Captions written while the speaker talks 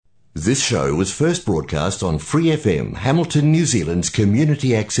This show was first broadcast on Free FM, Hamilton, New Zealand's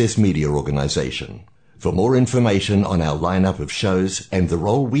community access media organisation. For more information on our lineup of shows and the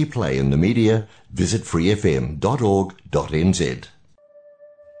role we play in the media, visit freefm.org.nz.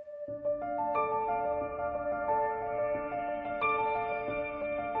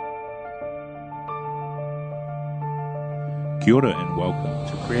 Kia ora and welcome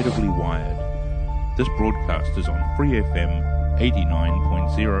to Creatively Wired. This broadcast is on Free FM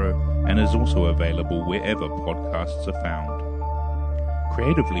 89.0 and is also available wherever podcasts are found.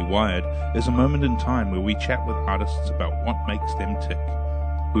 Creatively Wired is a moment in time where we chat with artists about what makes them tick.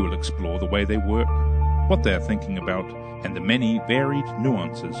 We will explore the way they work, what they are thinking about, and the many varied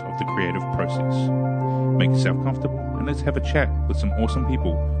nuances of the creative process. Make yourself comfortable and let's have a chat with some awesome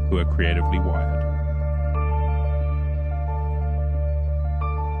people who are creatively wired.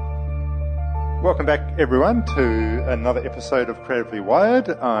 Welcome back, everyone, to another episode of Creatively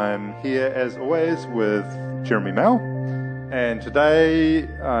Wired. I'm here, as always, with Jeremy Mel, and today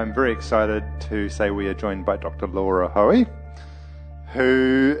I'm very excited to say we are joined by Dr. Laura Hoey,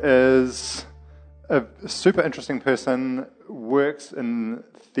 who is a super interesting person, works in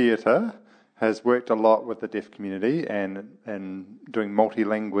theatre, has worked a lot with the deaf community and doing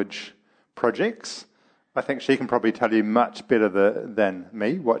multi-language projects. I think she can probably tell you much better than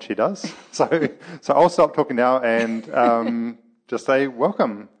me what she does. So I'll stop talking now and just say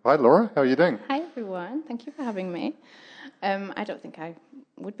welcome. Hi, Laura. How are you doing? Hi, everyone. Thank you for having me. I don't think I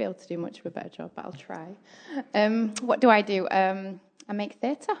would be able to do much of a better job, but I'll try. What do? I make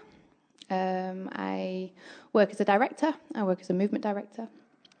theatre. I work as a director. I work as a movement director.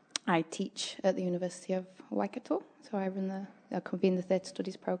 I teach at the University of Waikato, so I convene the Theatre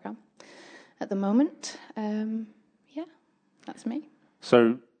Studies programme at the moment. Yeah, that's me.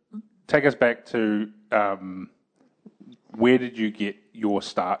 So take us back to where did you get your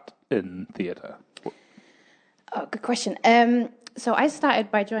start in theatre? Oh, good question. So I started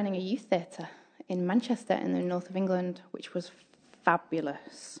by joining a youth theatre in Manchester in the north of England, which was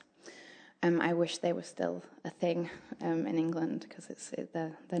fabulous. I wish they were still a thing in England because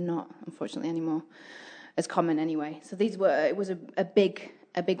they're not, unfortunately, anymore as common anyway. So it was a big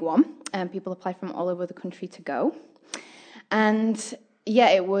one, and people applied from all over the country to go. And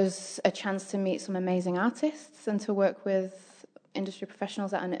yeah, it was a chance to meet some amazing artists and to work with industry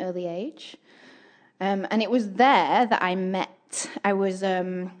professionals at an early age. And it was there that I met. I was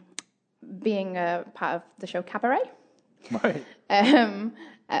being a part of the show Cabaret. Right.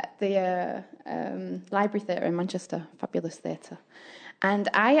 At the Library Theatre in Manchester, fabulous theatre. And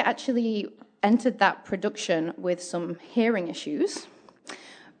I actually entered that production with some hearing issues.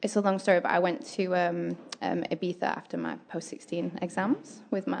 It's a long story, but I went to Ibiza after my post-16 exams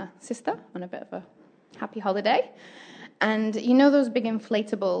with my sister on a bit of a happy holiday. And you know those big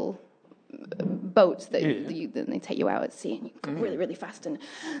inflatable boats that they take you out at sea and you go really, really fast. And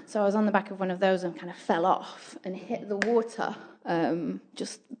so I was on the back of one of those and kind of fell off and hit the water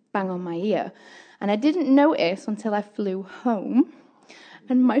just bang on my ear. And I didn't notice until I flew home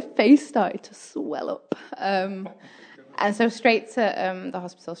and my face started to swell up. And so straight to the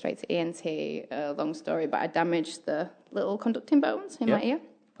hospital, straight to ENT, long story, but I damaged the little conducting bones in my ear.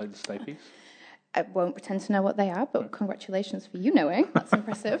 Like the stapes? I won't pretend to know what they are, but congratulations for you knowing. That's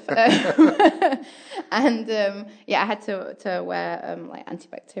impressive. And I had to wear like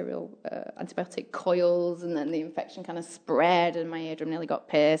antibiotic coils, and then the infection kind of spread, and my eardrum nearly got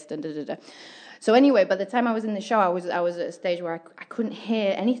pierced. And So anyway, by the time I was in the show, I was at a stage where I couldn't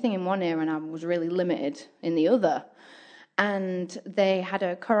hear anything in one ear, and I was really limited in the other. And they had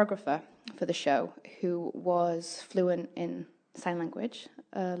a choreographer for the show who was fluent in sign language,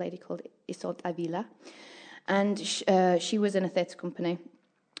 a lady called Isolde Avila. And she was in a theatre company,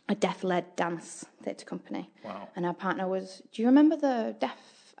 a deaf-led dance theatre company. Wow. And our partner was, do you remember the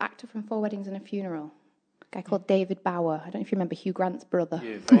deaf actor from 4 Weddings and a Funeral? A guy called David Bower. I don't know if you remember Hugh Grant's brother.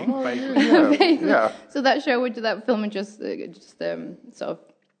 Yeah, vaguely. Yeah. So that film had just sort of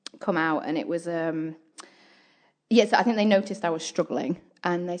come out, and it was... so I think they noticed I was struggling,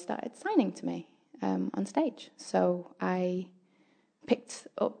 and they started signing to me on stage. So I picked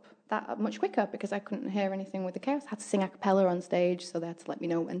up that much quicker because I couldn't hear anything with the chaos. I had to sing a cappella on stage, so they had to let me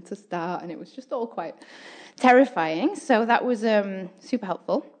know when to start, and it was just all quite terrifying. So that was super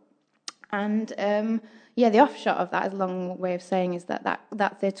helpful. And the offshot of that, is a long way of saying, is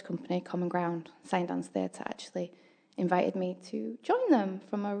that theatre company, Common Ground, Sign Dance Theatre, actually invited me to join them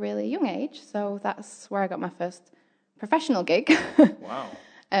from a really young age. So that's where I got my first professional gig. Wow.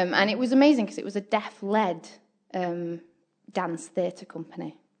 And it was amazing because it was a deaf-led dance theatre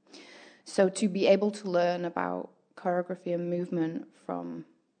company. So to be able to learn about choreography and movement from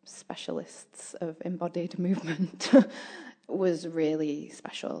specialists of embodied movement was really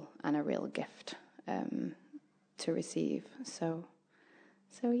special and a real gift to receive. So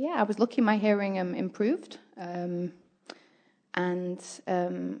yeah, I was lucky my hearing improved, but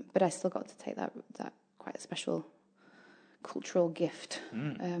I still got to take that quite a special cultural gift,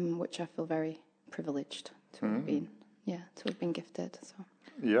 which I feel very privileged to have been gifted. So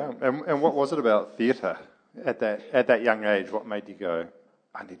yeah, and what was it about theatre at that young age? What made you go,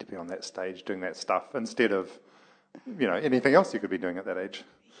 I need to be on that stage doing that stuff instead of anything else you could be doing at that age?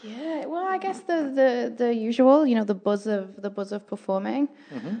 Yeah, well, I guess the usual, the buzz of performing.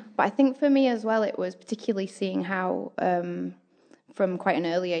 Mm-hmm. But I think for me as well, it was particularly seeing how, from quite an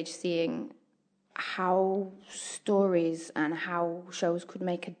early age, seeing how stories and how shows could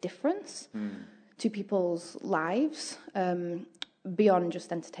make a difference to people's lives beyond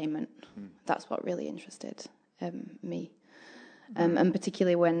just entertainment. That's what really interested me. And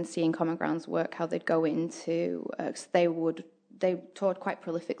particularly when seeing Common Ground's work, how they'd go into, they toured quite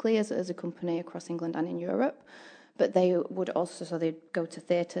prolifically as a company across England and in Europe, but they would also, so they'd go to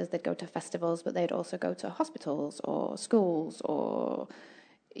theatres, they'd go to festivals, but they'd also go to hospitals or schools or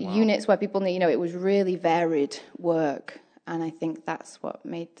units where people need, it was really varied work. And I think that's what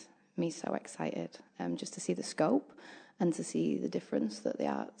made me so excited, just to see the scope and to see the difference that the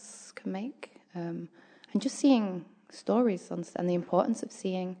arts can make. And just seeing stories and the importance of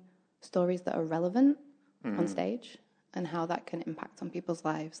seeing stories that are relevant on stage and how that can impact on people's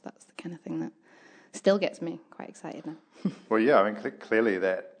lives. That's the kind of thing that still gets me quite excited now. Well, yeah, I mean, clearly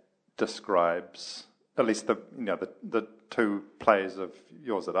that describes, at least the two plays of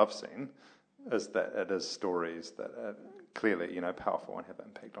yours that I've seen, is that it is stories that are clearly, powerful and have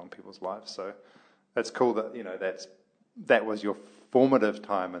impact on people's lives. So it's cool that, that was your formative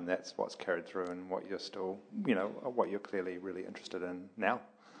time and that's what's carried through and what you're still, what you're clearly really interested in now.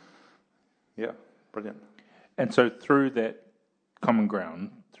 Yeah, brilliant. And so through that Common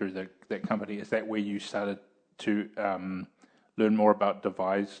Ground, through that company, is that where you started to learn more about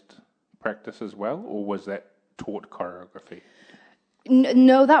devised practice as well, or was that taught choreography?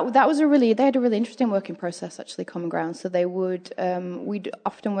 No, that was they had a really interesting working process, actually, Common Ground. So they would, we'd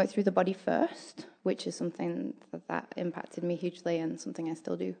often work through the body first, which is something that impacted me hugely and something I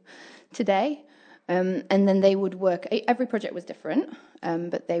still do today. And then they would work, every project was different,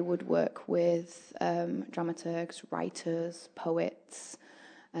 but they would work with dramaturgs, writers, poets,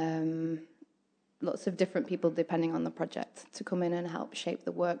 lots of different people depending on the project to come in and help shape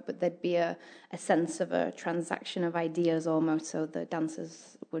the work. But there'd be a sense of a transaction of ideas almost, so the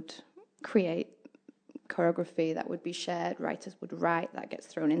dancers would create choreography that would be shared, writers would write, that gets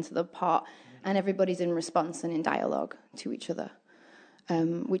thrown into the pot, and everybody's in response and in dialogue to each other,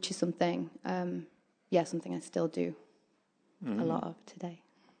 which is something I still do a lot of today.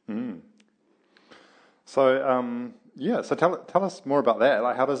 So, so tell us more about that.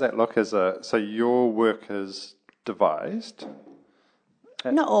 Like, how does that look so your work is devised?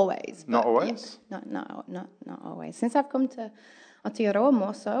 Not always. Not always? Yeah, not always. Since I've come to Aotearoa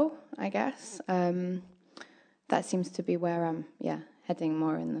more so, I guess, that seems to be where I'm, heading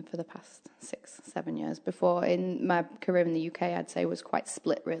more for the past 6-7 years. Before, in my career in the UK, I'd say was quite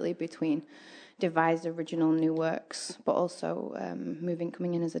split, really, between devised original new works, but also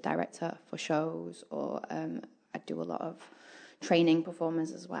coming in as a director for shows, or I do a lot of training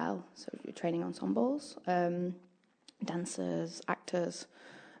performers as well, so training ensembles, dancers, actors,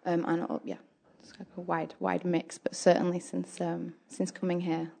 and it's like a wide mix. But certainly since coming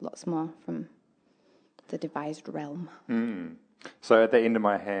here, lots more from the devised realm. So at the End of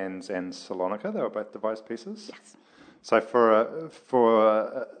My Hands and Salonika, they were both devised pieces? Yes. So for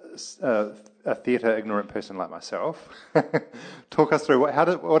a theatre ignorant person like myself, talk us through how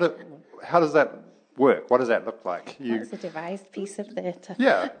does that work? What does that look like? It's a devised piece of theatre.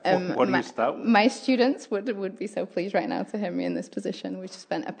 Yeah. What do you start with? My students would be so pleased right now to hear me in this position. We just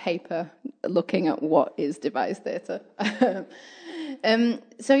spent a paper looking at what is devised theatre.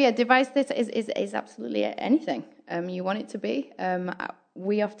 Devised theatre is absolutely anything you want it to be.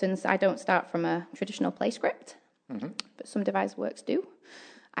 I don't start from a traditional play script, but some devised works do.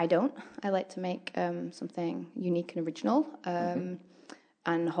 I don't. I like to make something unique and original,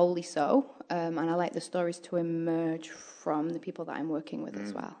 and wholly so. And I like the stories to emerge from the people that I'm working with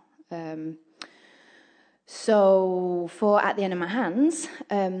as well. So for At the End of My Hands,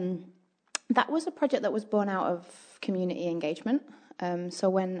 that was a project that was born out of community engagement. So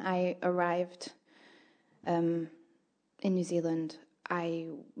when I arrived in New Zealand, I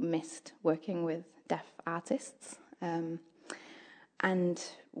missed working with deaf artists and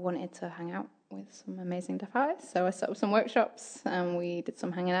wanted to hang out with some amazing deaf artists. So I set up some workshops, and we did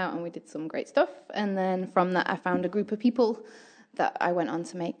some hanging out, and we did some great stuff. And then from that, I found a group of people that I went on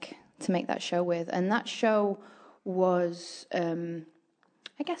to make that show with. And that show was, I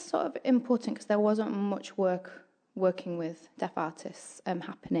guess, sort of important because there wasn't much working with deaf artists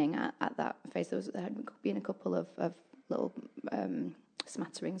happening at that phase. There had been a couple of little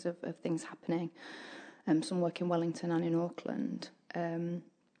smatterings of things happening. Some work in Wellington and in Auckland.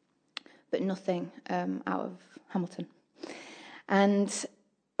 But nothing out of Hamilton. And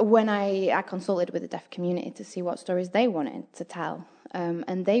when I consulted with the deaf community to see what stories they wanted to tell,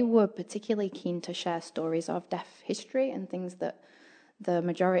 and they were particularly keen to share stories of deaf history and things that the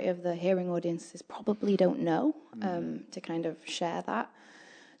majority of the hearing audiences probably don't know, to kind of share that.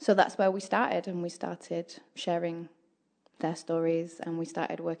 So that's where we started, and we started sharing their stories, and we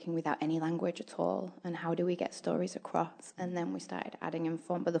started working without any language at all, and how do we get stories across, and then we started adding in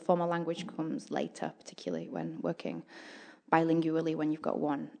form, but the formal language comes later, particularly when working bilingually, when you've got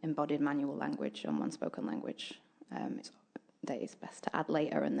one embodied manual language and one spoken language. That is best to add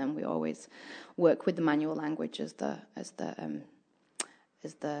later, and then we always work with the manual language as the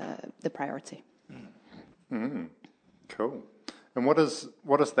priority. Cool. And what is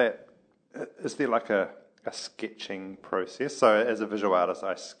that? Is there like a sketching process? So as a visual artist,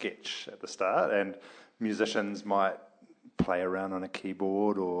 I sketch at the start, and musicians might play around on a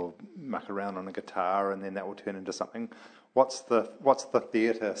keyboard or muck around on a guitar, and then that will turn into something. What's the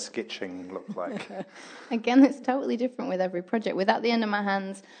theatre sketching look like? Again, it's totally different with every project. Without the End of My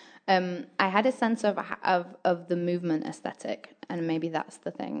Hands, I had a sense of the movement aesthetic, and maybe that's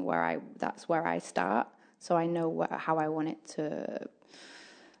the thing that's where I start. So I know how I want it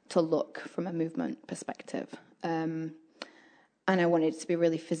to look from a movement perspective. And I wanted it to be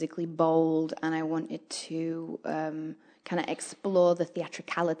really physically bold, and I wanted to kind of explore the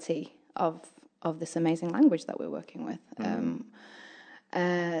theatricality of this amazing language that we're working with.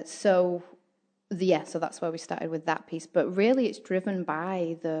 So that's where we started with that piece. But really, it's driven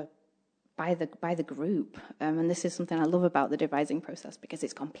by the group, and this is something I love about the devising process because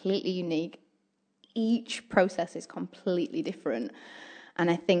it's completely unique. Each process is completely different. And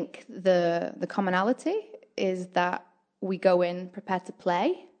I think the commonality is that we go in prepared to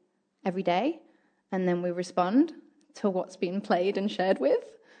play every day, and then we respond to what's been played and shared with,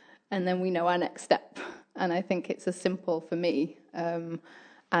 and then we know our next step. And I think it's as simple for me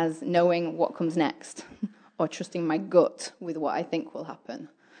as knowing what comes next, or trusting my gut with what I think will happen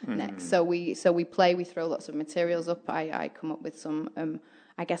next. So we play, we throw lots of materials up. I come up with some,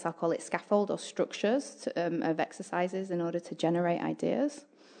 I guess I'll call it scaffold or structures of exercises in order to generate ideas.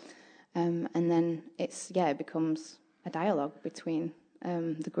 And then it becomes a dialogue between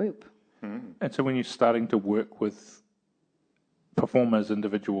the group. And so when you're starting to work with performers,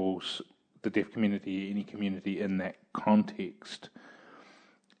 individuals, the deaf community, any community in that context,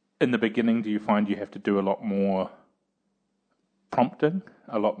 in the beginning, do you find you have to do a lot more prompting,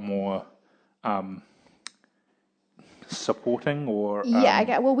 a lot more supporting, or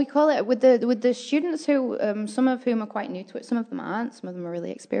we call it with the students who some of whom are quite new to it, some of them aren't, some of them are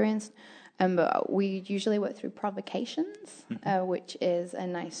really experienced, but we usually work through provocations, which is a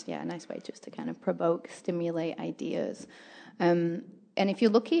nice way just to kind of provoke, stimulate ideas. And if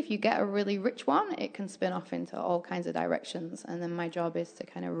you're lucky, if you get a really rich one, it can spin off into all kinds of directions. And then my job is to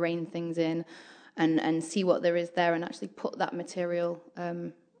kind of rein things in and see what there is there, and actually put that material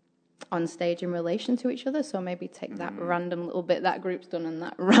on stage in relation to each other. So maybe take that random little bit that group's done and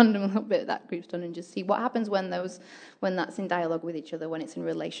that random little bit that group's done, and just see what happens when that's in dialogue with each other, when it's in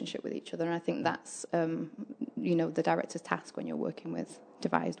relationship with each other. And I think that's the director's task when you're working with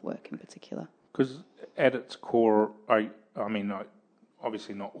devised work in particular. Because at its core, I mean,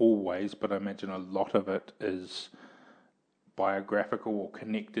 obviously not always, but I imagine a lot of it is biographical or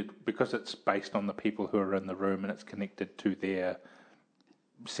connected, because it's based on the people who are in the room, and it's connected to their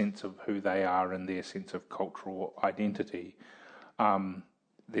sense of who they are and their sense of cultural identity.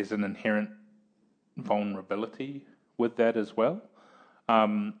 There's an inherent vulnerability with that as well.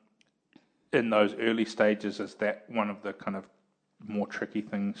 In those early stages, is that one of the kind of more tricky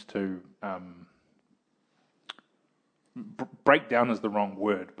things to break down is the wrong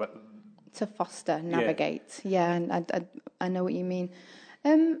word, but to foster, navigate. Yeah, and I know what you mean.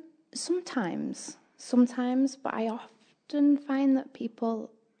 Sometimes, but I often find that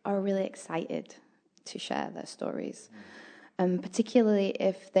people are really excited to share their stories, particularly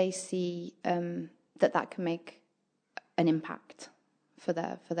if they see that can make an impact for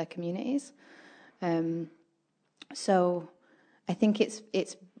their communities. So I think it's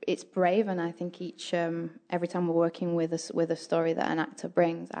brave, and I think each every time we're working with a story that an actor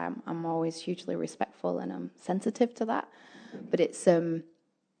brings, I'm always hugely respectful and I'm sensitive to that. But it's I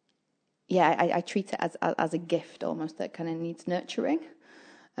treat it as a gift almost that kind of needs nurturing.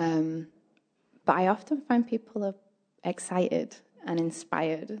 But I often find people are excited and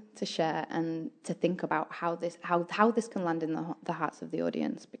inspired to share and to think about how this can land in the hearts of the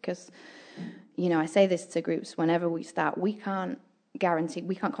audience. Because, I say this to groups whenever we start, we can't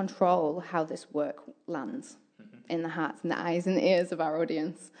control how this work lands in the hearts and the eyes and the ears of our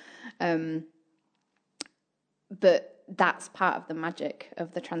audience. But that's part of the magic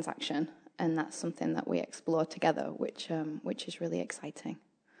of the transaction, and that's something that we explore together, which is really exciting.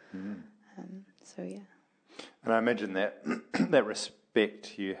 So yeah. And I imagine that that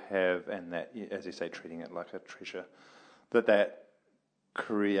respect you have, and that, as you say, treating it like a treasure, that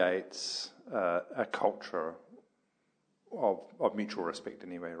creates a culture of mutual respect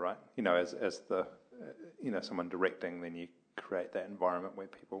anyway, right? As the someone directing, then you create that environment where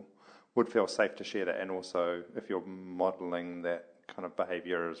people would feel safe to share that, and also if you're modelling that kind of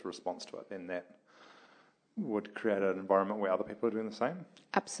behaviour as a response to it, then that would create an environment where other people are doing the same.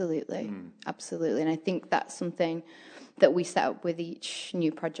 Absolutely. And I think that's something that we set up with each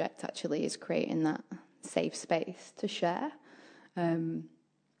new project, actually, is creating that safe space to share. And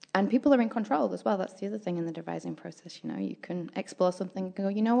people are in control as well. That's the other thing in the devising process. You can explore something and go,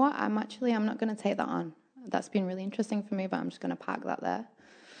 you know what, I'm not going to take that on. That's been really interesting for me, but I'm just going to park that there.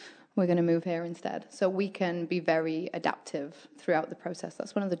 We're going to move here instead. So we can be very adaptive throughout the process.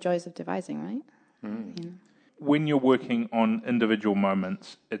 That's one of the joys of devising, right? When you're working on individual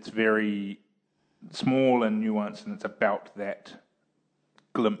moments, it's very small and nuanced, and it's about that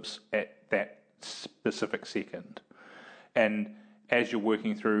glimpse at that specific second. And as you're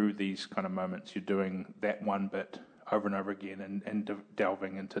working through these kind of moments, you're doing that one bit over and over again and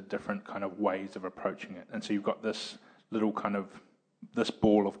delving into different kind of ways of approaching it. And so you've got this little kind of this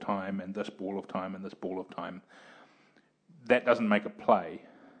ball of time and this ball of time and this ball of time. That doesn't make a play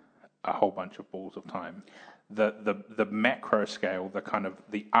a whole bunch of balls of time. The macro scale, the kind of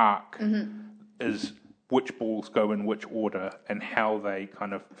the arc is which balls go in which order and how they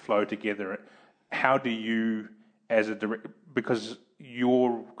kind of flow together. How do you, as a director, because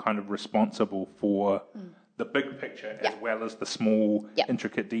you're kind of responsible for the big picture as well as the small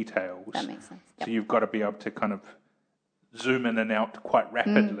intricate details. That makes sense. So you've got to be able to kind of zoom in and out quite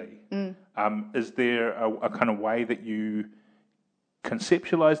rapidly. Is there a kind of way that you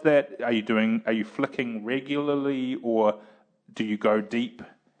conceptualize that? Are you flicking regularly, or do you go deep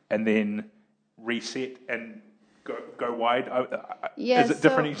and then reset and go wide? Is it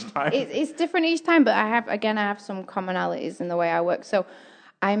different each time? It's different each time, but I have some commonalities in the way I work. So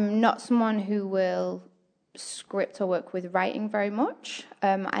I'm not someone who will script or work with writing very much.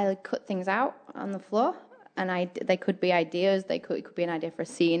 I cut things out on the floor, and they could be ideas. It could be an idea for a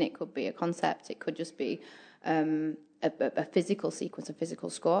scene. It could be a concept. It could just be a physical sequence, a physical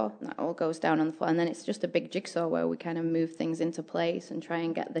score. That all goes down on the floor, and then it's just a big jigsaw where we kind of move things into place and try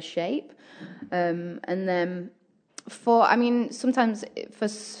and get the shape. And then sometimes for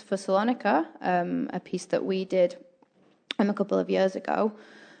Salonika, a piece that we did a couple of years ago,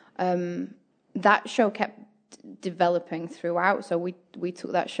 that show kept developing throughout. So we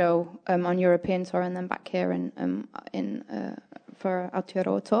took that show on European tour and then back here for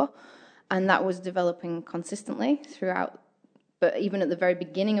Aotearoa, and that was developing consistently throughout. But even at the very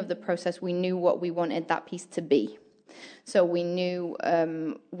beginning of the process, we knew what we wanted that piece to be. So we knew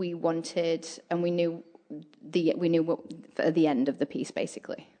we wanted, and we knew what at the end of the piece,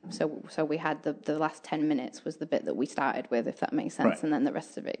 basically. So we had the last 10 minutes was the bit that we started with, if that makes sense, right. And then the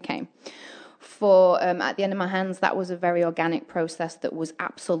rest of it came. For At the End of My Hands, that was a very organic process that was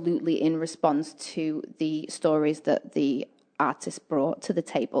absolutely in response to the stories that the artist brought to the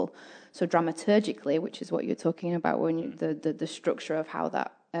table. So dramaturgically, which is what you're talking about, when the structure of how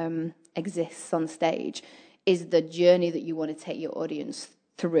that exists on stage, is the journey that you want to take your audience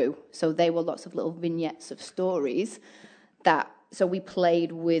through. So they were lots of little vignettes of stories so we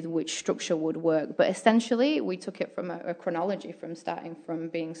played with which structure would work. But essentially, we took it from a chronology, from starting from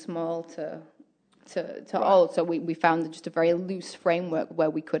being small to right. Old. So we found just a very loose framework where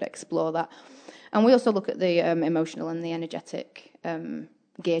we could explore that. And we also look at the emotional and the energetic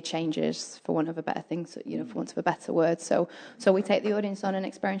gear changes, for want of a better thing, for want of a better word. So we take the audience on an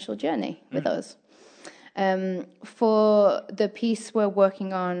experiential journey with us. For the piece we're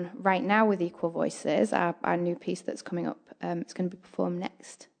working on right now with Equal Voices, our new piece that's coming up, it's going to be performed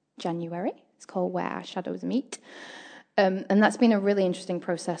next January. It's called Where Our Shadows Meet. And that's been a really interesting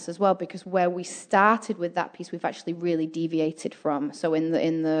process as well, because where we started with that piece, we've actually really deviated from. So in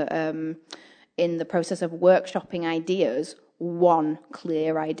the process of workshopping ideas, one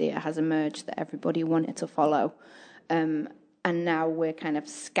clear idea has emerged that everybody wanted to follow. And now we're kind of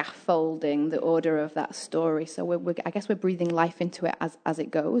scaffolding the order of that story. So I guess we're breathing life into it as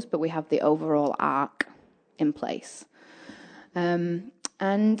it goes, but we have the overall arc in place. And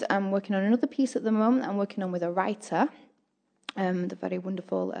I'm working on another piece at the moment. I'm working on with a writer, the very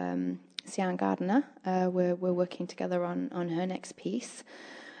wonderful Sian Gardner. We're working together on her next piece.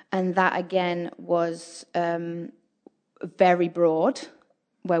 And that, again, was very broad,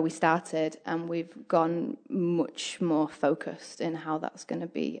 where we started, and we've gone much more focused in how that's going to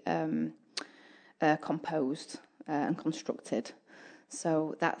be composed and constructed.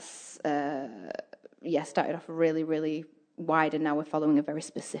 So that's, started off really, really wide, and now we're following a very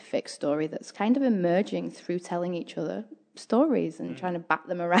specific story that's kind of emerging through telling each other stories and trying to bat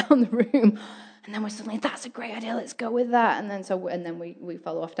them around the room. And then we're suddenly, that's a great idea, let's go with that. And then we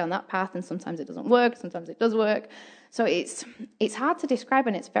follow off down that path, and sometimes it doesn't work, sometimes it does work. So it's hard to describe,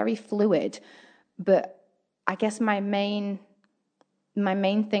 and it's very fluid. But I guess my main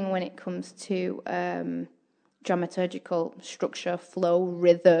thing when it comes to dramaturgical structure, flow,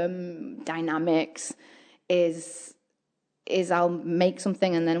 rhythm, dynamics is I'll make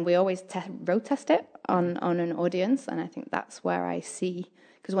something, and then we always road test it on an audience. And I think that's where I see,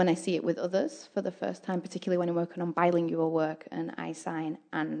 because when I see it with others for the first time, particularly when I'm working on bilingual work and I sign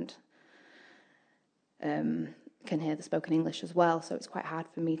and can hear the spoken English as well, so it's quite hard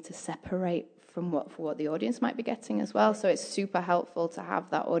for me to separate from what the audience might be getting as well. So it's super helpful to have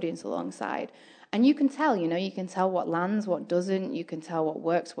that audience alongside. And you can tell, you can tell what lands, what doesn't. You can tell what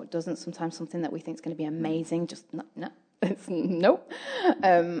works, what doesn't. Sometimes something that we think is going to be amazing, just no. It's nope.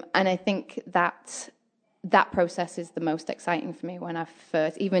 And I think that process is the most exciting for me when I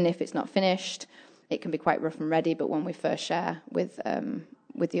first, even if it's not finished, it can be quite rough and ready, but when we first share with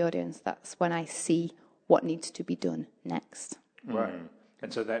the audience, that's when I see what needs to be done next. Right.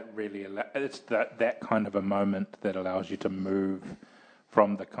 And so that really, it's that kind of a moment that allows you to move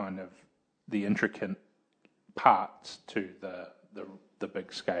from the kind of the intricate parts to the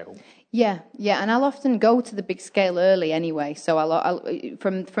big scale. Yeah, and I'll often go to the big scale early anyway. So I'll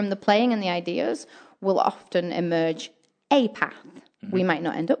from the playing and the ideas will often emerge a path. Mm-hmm. We might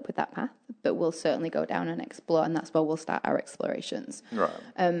not end up with that path, but we'll certainly go down and explore, and that's where we'll start our explorations.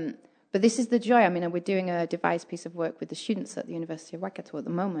 Right. But this is the joy. I mean, we're doing a devised piece of work with the students at the University of Waikato at the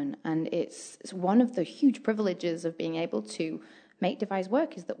moment, and it's one of the huge privileges of being able to make devised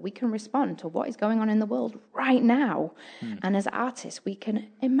work is that we can respond to what is going on in the world right now. And as artists, we can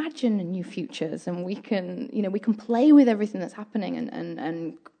imagine new futures, and we can play with everything that's happening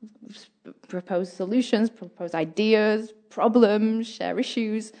and propose solutions, propose ideas, problems, share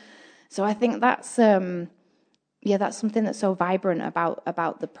issues. So I think that's that's something that's so vibrant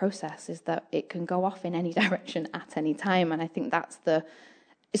about the process, is that it can go off in any direction at any time. And I think that's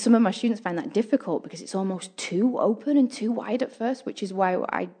some of my students find that difficult because it's almost too open and too wide at first, which is why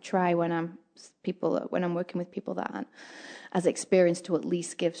I try when I'm working with people that aren't as experienced to at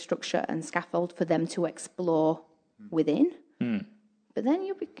least give structure and scaffold for them to explore within. But then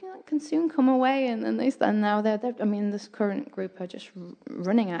can soon come away, and then now they're I mean, this current group are just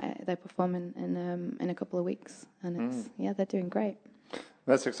running at it. They're performing in a couple of weeks, and it's they're doing great.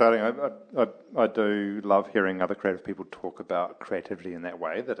 That's exciting. I do love hearing other creative people talk about creativity in that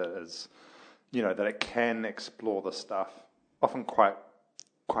way, that it is, that it can explore the stuff often quite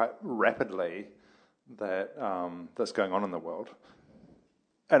rapidly that's going on in the world.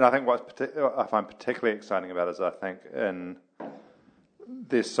 And I think what I find particularly exciting about it is I think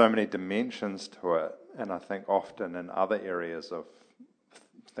there's so many dimensions to it, and I think often in other areas of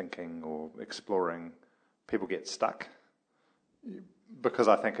thinking or exploring, people get stuck. Because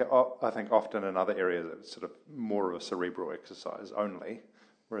I think often in other areas it's sort of more of a cerebral exercise only,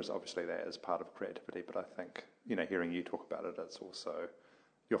 whereas obviously that is part of creativity. But I think, hearing you talk about it, it's also,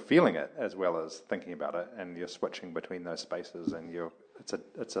 you're feeling it as well as thinking about it, and you're switching between those spaces, and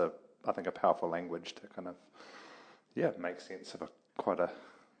it's a I think a powerful language to kind of make sense of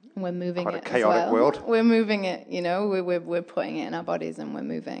we're moving quite it a chaotic world. We're moving it, we're putting it in our bodies and we're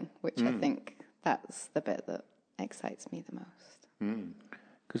moving, which I think that's the bit that excites me the most.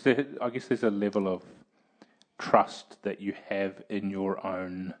 Because I guess there's a level of trust that you have in your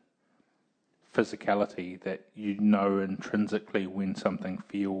own physicality that you know intrinsically when something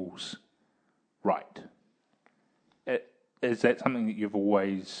feels right. Is that something that you've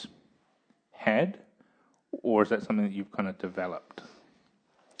always had, or is that something that you've kind of developed?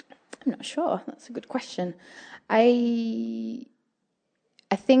 I'm not sure. That's a good question. I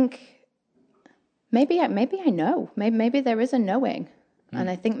think maybe I know. Maybe there is a knowing, and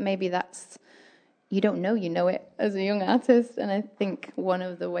I think maybe that's, you don't know you know it as a young artist. And I think one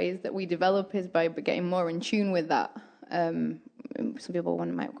of the ways that we develop is by getting more in tune with that. Some people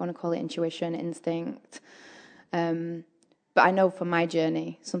might want to call it intuition, instinct. But I know for my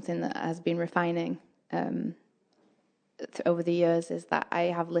journey, something that has been refining over the years is that I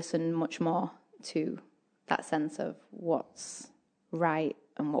have listened much more to that sense of what's right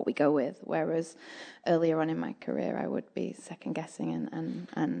and what we go with. Whereas earlier on in my career, I would be second guessing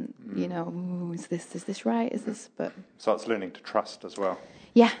and you know, ooh, is this right? Is this? But so it's learning to trust as well.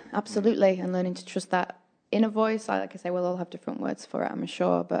 Yeah, absolutely, and learning to trust that inner voice. Like I say, we'll all have different words for it, I'm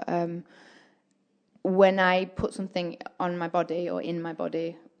sure, but when I put something on my body or in my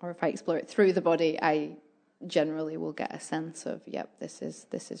body, or if I explore it through the body, I generally will get a sense of, yep, this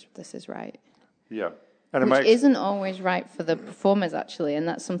is right. Yeah. And which isn't always right for the performers, actually, and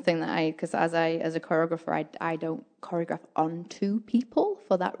that's something that because as a choreographer, I don't choreograph onto people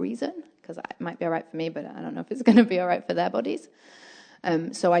for that reason, because it might be all right for me, but I don't know if it's going to be all right for their bodies.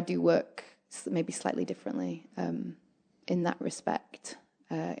 So I do work maybe slightly differently in that respect.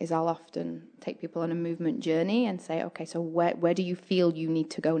 Is I'll often take people on a movement journey and say, okay, so where do you feel you need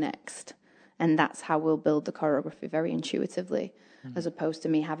to go next? And that's how we'll build the choreography very intuitively, as opposed to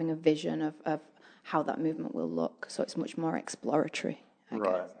me having a vision of how that movement will look. So it's much more exploratory, I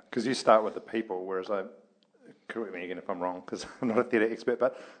guess. Because you start with the people, whereas correct me again if I'm wrong, because I'm not a theatre expert,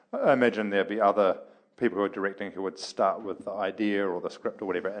 but I imagine there'd be other people who are directing who would start with the idea or the script or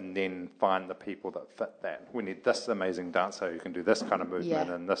whatever, and then find the people that fit that. We need this amazing dancer who can do this kind of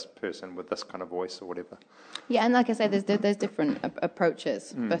movement, and this person with this kind of voice or whatever. Yeah, and like I said, there's different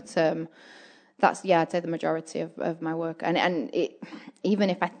approaches, but that's, I'd say the majority of my work. And it,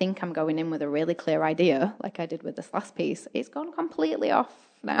 even if I think I'm going in with a really clear idea, like I did with this last piece, it's gone completely off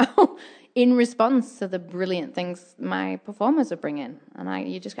now in response to the brilliant things my performers are bringing. And I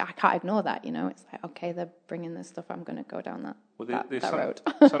can't ignore that, you know. It's like, okay, they're bringing this stuff, I'm going to go down that road.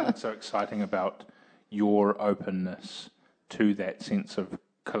 Something so exciting about your openness to that sense of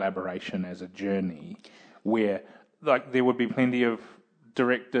collaboration as a journey, where like there would be plenty of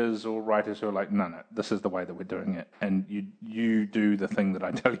directors or writers who are like, no, this is the way that we're doing it, and you do the thing that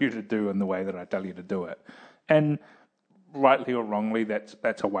I tell you to do in the way that I tell you to do it. And rightly or wrongly, that's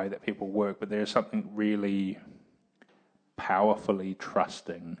a way that people work, but there's something really powerfully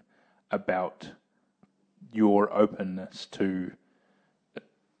trusting about your openness to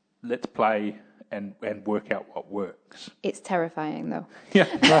let's play and work out what works. It's terrifying, though. Yeah.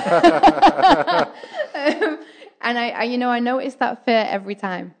 And I notice that fear every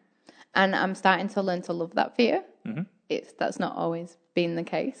time, and I'm starting to learn to love that fear. Mm-hmm. That's not always been the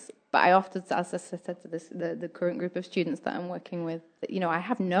case, but I often, as I said to the current group of students that I'm working with, I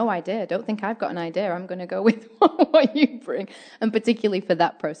have no idea. Don't think I've got an idea. I'm going to go with what you bring, and particularly for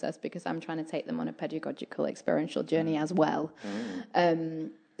that process, because I'm trying to take them on a pedagogical, experiential journey as well. Mm.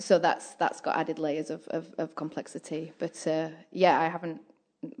 So that's got added layers of complexity. But I haven't,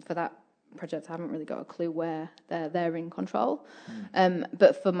 for that project, I haven't really got a clue where they're in control.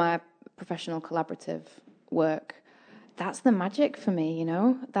 But for my professional collaborative work, that's the magic for me,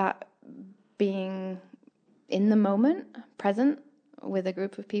 that being in the moment, present with a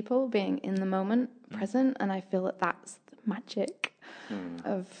group of people, being in the moment, present, and I feel that that's the magic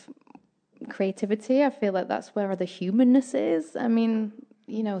of creativity. I feel like that's where the humanness is. I mean,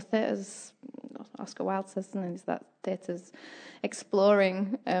 theatre's, Oscar Wilde says something, is that theatre's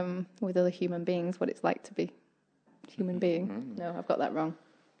exploring with other human beings what it's like to be a human being. Mm. No, I've got that wrong.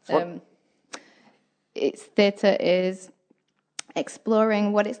 Theatre is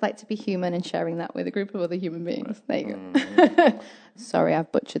exploring what it's like to be human and sharing that with a group of other human beings. There you go. Sorry,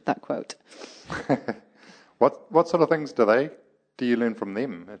 I've butchered that quote. What sort of things do you learn from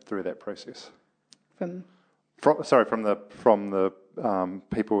them through that process? From the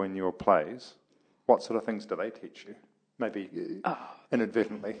people in your plays. What sort of things do they teach you? Maybe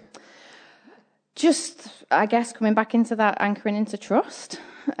inadvertently. Just, I guess, coming back into that, anchoring into trust,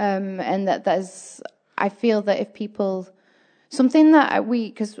 and there's, I feel that if people, something that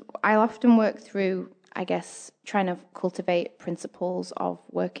because I'll often work through, I guess, trying to cultivate principles of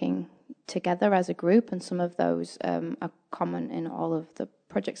working together as a group, and some of those are common in all of the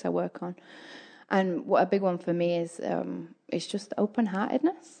projects I work on. And what a big one for me is just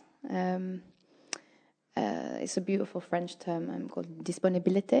open-heartedness. It's a beautiful French term called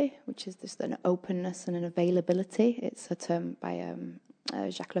disponibilité, which is just an openness and an availability. It's a term by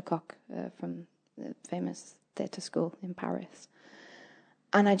Jacques Lecoq from the famous theatre school in Paris.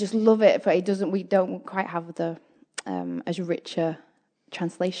 And I just love it, but we don't quite have the as richer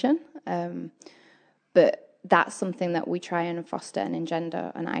translation. But that's something that we try and foster and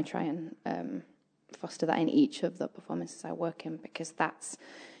engender, and I try and foster that in each of the performances I work in, because that's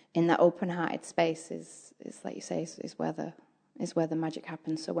in that open-hearted space is like you say is where the magic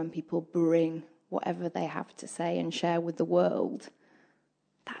happens. So when people bring whatever they have to say and share with the world,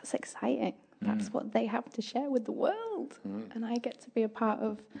 that's exciting. That's what they have to share with the world. And I get to be a part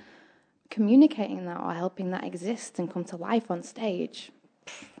of communicating that or helping that exist and come to life on stage.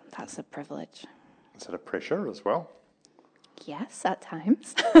 That's a privilege. Is it a pressure as well? Yes, at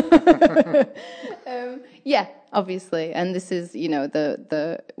times. Yeah, obviously. And this is,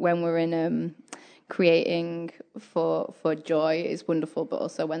 the when we're in creating for joy is wonderful, but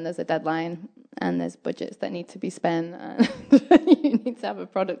also when there's a deadline and there's budgets that need to be spent and you need to have a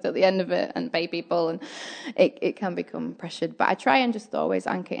product at the end of it and pay people, and it can become pressured. But I try and just always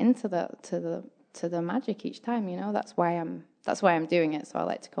anchor into the magic each time, That's why I'm doing it. So I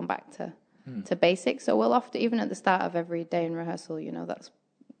like to come back to basics. So we'll often, even at the start of every day in rehearsal,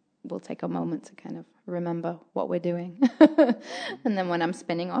 we'll take a moment to kind of remember what we're doing. And then when I'm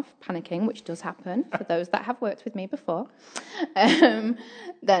spinning off, panicking, which does happen for those that have worked with me before, then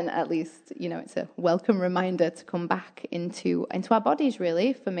at least, it's a welcome reminder to come back into our bodies,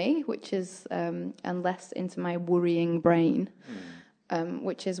 really, for me, which is, and less into my worrying brain,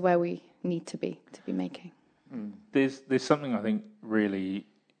 which is where we need to be making. There's something I think really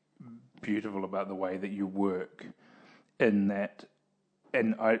beautiful about the way that you work, in that,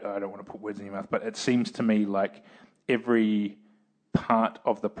 and I don't want to put words in your mouth, but it seems to me like every part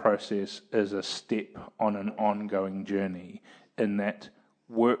of the process is a step on an ongoing journey, in that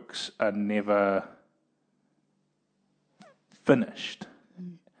works are never finished.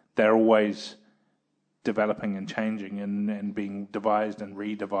 They're always developing and changing and being devised and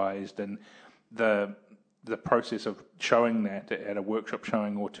redevised, and the process of showing that at a workshop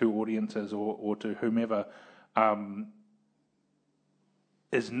showing or to audiences or to whomever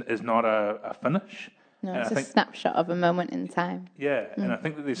is not a finish. No, it's a snapshot of a moment in time. Yeah, and I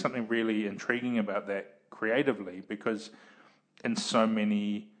think that there's something really intriguing about that creatively, because in so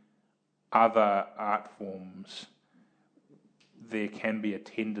many other art forms, there can be a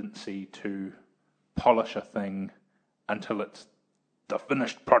tendency to polish a thing until it's the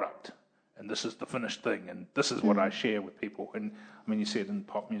finished product. And this is the finished thing, and this is what I share with people. And I mean, you see it in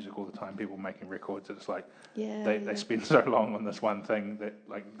pop music all the time, people making records. It's like they spend so long on this one thing that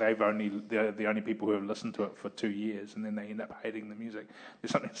like they're the only people who have listened to it for 2 years, and then they end up hating the music.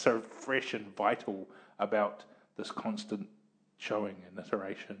 There's something so fresh and vital about this constant showing and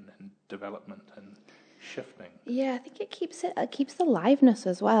iteration and development and shifting. Yeah, I think it keeps the liveness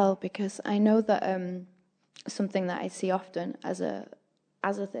as well, because I know that something that I see often as a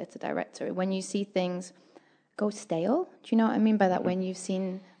theatre director, when you see things go stale, do you know what I mean by that? When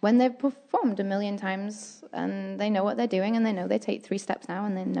they've performed 1 million times and they know what they're doing, and they know they take 3 steps now,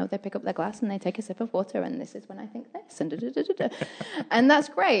 and they know they pick up their glass and they take a sip of water, and this is when I think this, and and that's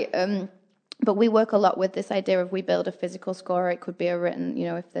great. But we work a lot with this idea of, we build a physical score. It could be a written,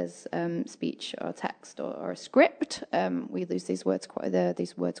 if there's speech or text or a script. We use these words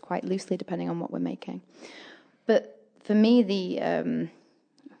quite loosely depending on what we're making. But for me, I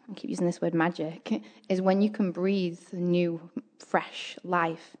keep using this word magic, is when you can breathe new, fresh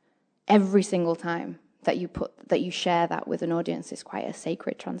life every single time that you share that with an audience. Is quite a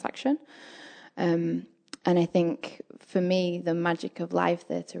sacred transaction. And I think for me, the magic of live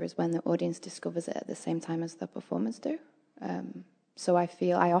theatre is when the audience discovers it at the same time as the performers do. So I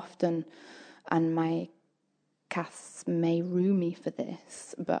feel I often, and my casts may rue me for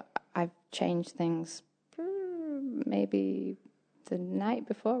this, but I've changed things maybe the night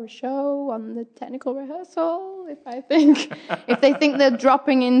before a show on the technical rehearsal. If they think they're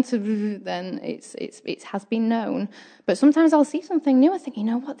dropping into, then it has been known. But sometimes I'll see something new. I think, you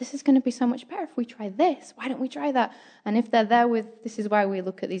know what, this is going to be so much better if we try this. Why don't we try that? And if they're there with, this is why we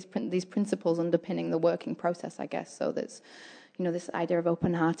look at these principles underpinning the working process, I guess. So there's, this idea of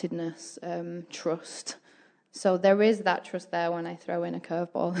open-heartedness, trust. So there is that trust there when I throw in a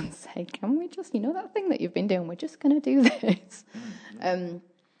curveball and say, can we just, that thing that you've been doing, we're just going to do this.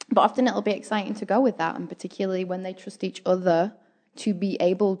 But often it'll be exciting to go with that, and particularly when they trust each other to be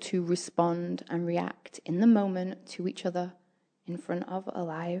able to respond and react in the moment to each other in front of a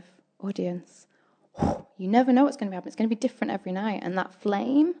live audience. You never know what's going to happen. It's going to be different every night. And that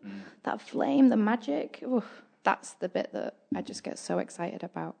flame, the magic, that's the bit that I just get so excited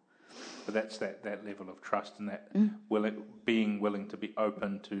about. But that's that level of trust, and that being willing to be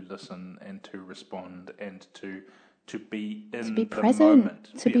open to listen and to respond and to to be in to be the present,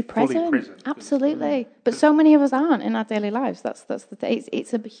 moment, to be fully present. Absolutely. But so many of us aren't in our daily lives. That's the thing.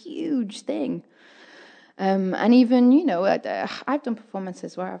 It's a huge thing. And even, I've done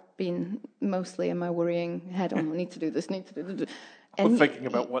performances where I've been mostly in my worrying head on, need to do this, need to do this. And thinking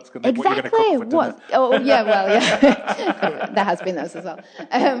about what you're going to cook for dinner. There has been those as well.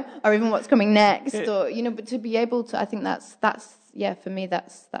 Or even what's coming next, or but to be able to, I think that's for me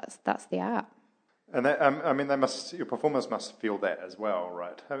that's the art. And that, your performers must feel that as well,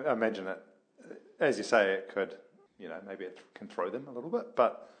 right? I imagine it, as you say, it could, maybe it can throw them a little bit,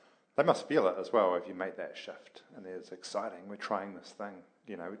 but they must feel it as well if you make that shift. And it's exciting. We're trying this thing.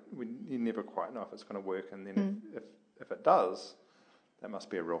 You never quite know if it's going to work, and then if it does, that must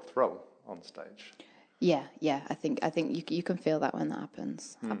be a real thrill on stage. Yeah. I think you can feel that when that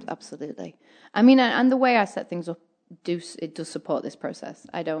happens. Absolutely. I mean, and the way I set things up does support this process.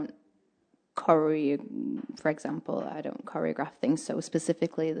 I don't choreograph things so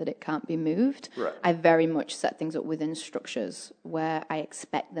specifically that it can't be moved. Right. I very much set things up within structures where I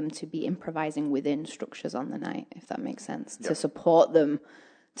expect them to be improvising within structures on the night, if that makes sense, to support them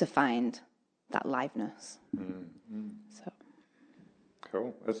to find that liveness. So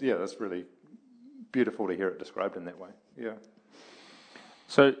cool. That's really beautiful to hear it described in that way. Yeah.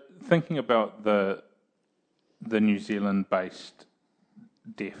 So thinking about the New Zealand-based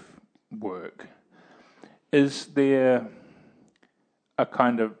deaf work, is there a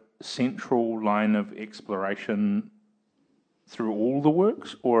kind of central line of exploration through all the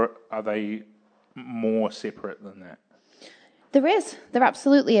works, or are they more separate than that? There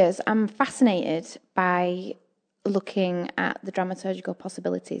absolutely is. I'm fascinated by looking at the dramaturgical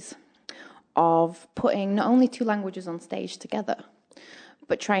possibilities of putting not only two languages on stage together,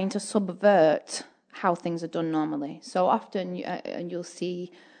 but trying to subvert how things are done normally. So often, and you'll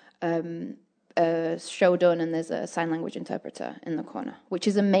see a show done and there's a sign language interpreter in the corner, which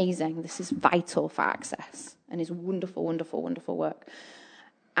is amazing. This is vital for access and is wonderful, wonderful, wonderful work.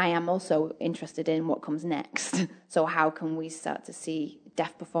 I am also interested in what comes next. So how can we start to see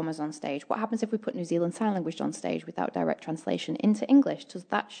deaf performers on stage? What happens if we put New Zealand Sign Language on stage without direct translation into English? Does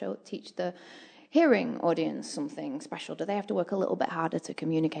that teach the hearing audience something special? Do they have to work a little bit harder to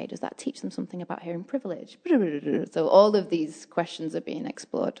communicate? Does that teach them something about hearing privilege? So all of these questions are being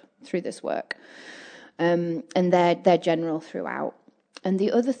explored through this work. And they're general throughout. And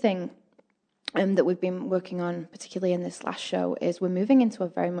the other thing that we've been working on, particularly in this last show, is we're moving into a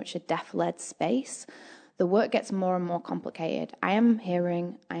very much a deaf-led space. The work gets more and more complicated. I am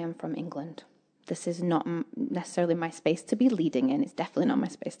from England. This is not necessarily my space to be leading in. It's definitely not my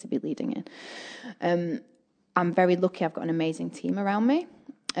space to be leading in. I'm very lucky. I've got an amazing team around me.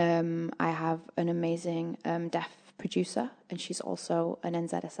 I have an amazing deaf producer, and she's also an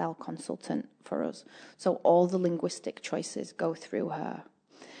NZSL consultant for us. So all the linguistic choices go through her.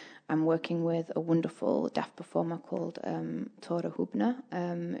 I'm working with a wonderful deaf performer called Tora Hubner,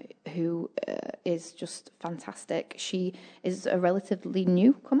 who is just fantastic. She is a relatively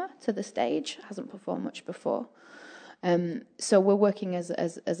newcomer to the stage, hasn't performed much before. So we're working as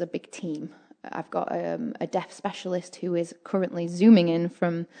a big team. I've got a deaf specialist who is currently Zooming in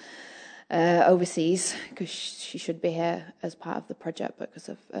from overseas, because she should be here as part of the project, but because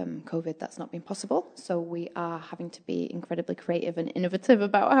of COVID, that's not been possible. So we are having to be incredibly creative and innovative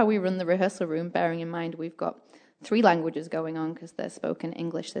about how we run the rehearsal room, bearing in mind we've got 3 languages going on, because there's spoken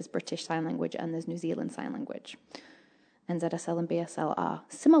English, there's British Sign Language, and there's New Zealand Sign Language. NZSL and BSL are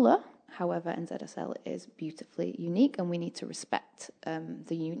similar. However, NZSL is beautifully unique, and we need to respect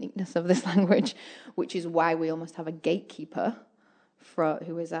the uniqueness of this language, which is why we almost have a gatekeeper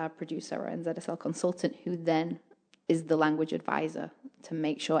who is our producer or NZSL consultant, who then is the language advisor to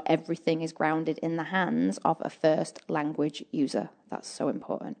make sure everything is grounded in the hands of a first language user. That's so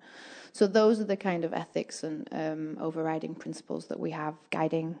important. So those are the kind of ethics and overriding principles that we have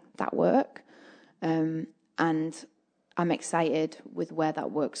guiding that work. And I'm excited with where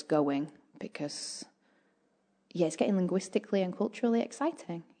that work's going, because, it's getting linguistically and culturally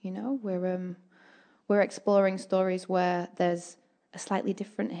exciting. We're exploring stories where there's a slightly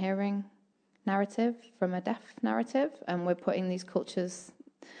different hearing narrative from a deaf narrative, and we're putting these cultures,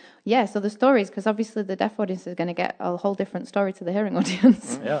 so the stories, because obviously the deaf audience is going to get a whole different story to the hearing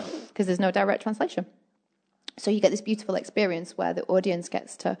audience, because there's no direct translation. So you get this beautiful experience where the audience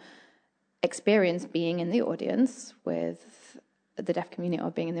gets to experience being in the audience with the deaf community,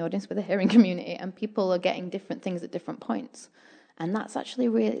 or being in the audience with the hearing community, and people are getting different things at different points. And that's actually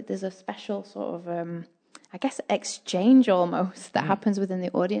really, there's a special sort of exchange almost that happens within the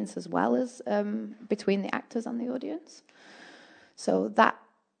audience as well as between the actors and the audience. So that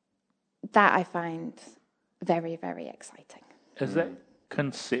I find very, very exciting. Is that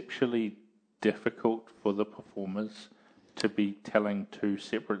conceptually difficult for the performers to be telling two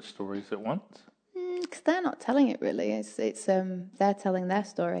separate stories at once? Because they're not telling it really. It's they're telling their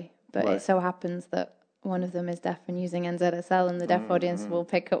story, but Right. it so happens that one of them is deaf and using NZSL, and the deaf audience will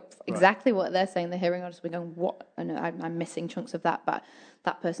pick up exactly what they're saying. The hearing audience will be going, "What?" And I'm missing chunks of that, but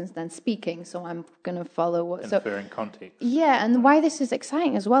that person's then speaking, so I'm going to follow what. Inferring context. Yeah, and why this is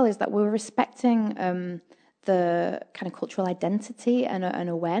exciting as well is that we're respecting the kind of cultural identity and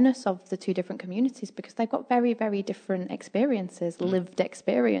awareness of the two different communities, because they've got very, very different experiences, lived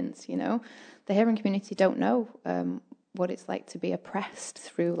experience, you know. The hearing community don't know what it's like to be oppressed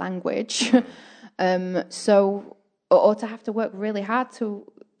through language. Or to have to work really hard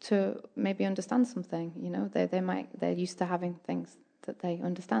to maybe understand something, you know. They're used to having things that they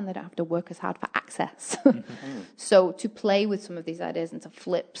understand. They don't have to work as hard for access. So to play with some of these ideas and to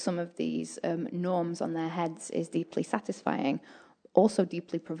flip some of these norms on their heads is deeply satisfying, also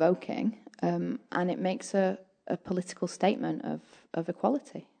deeply provoking, and it makes a political statement of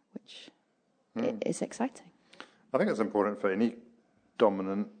equality, which is exciting. I think it's important for any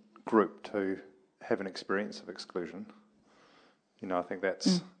dominant group to have an experience of exclusion. You know, I think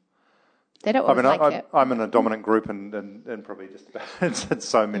that's... They don't always like it. I'm in a dominant group and probably just about in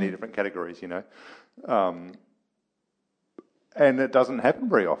so many different categories, you know. And it doesn't happen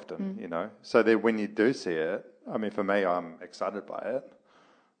very often, you know. So that when you do see it, I mean, for me, I'm excited by it.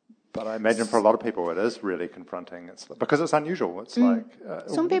 But I imagine for a lot of people it is really confronting. It's because it's unusual. It's like...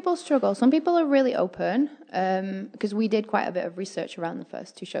 Some people struggle. Some people are really open, because we did quite a bit of research around the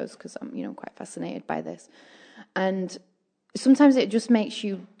first two shows, because I'm, you know, quite fascinated by this. And sometimes it just makes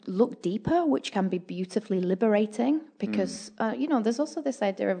you look deeper, which can be beautifully liberating, because, you know, there's also this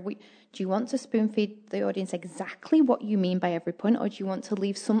idea of, do you want to spoon-feed the audience exactly what you mean by every point, or do you want to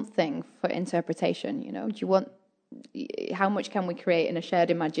leave something for interpretation, you know? Do you want... How much can we create in a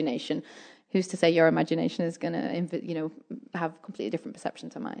shared imagination? Who's to say your imagination is going to, you know, have completely different perception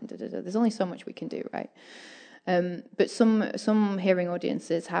to mine? There's only so much we can do, right? But some hearing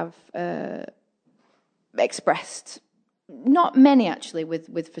audiences have expressed, not many actually,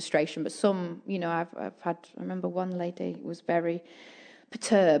 with frustration, but some, you know, I've had. I remember one lady was very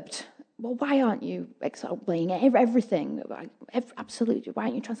perturbed. Well, why aren't you explaining everything? Absolutely, why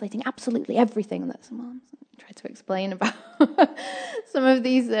aren't you translating absolutely everything that someone tried to explain about some of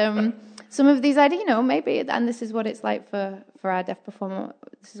these ideas? You know, maybe, and this is what it's like for our deaf performer.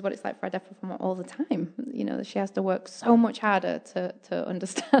 This is what it's like for our deaf performer all the time. You know, she has to work so much harder to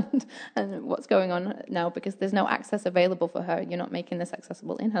understand and what's going on now, because there's no access available for her. You're not making this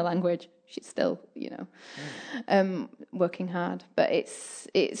accessible in her language. She's still, you know, working hard. But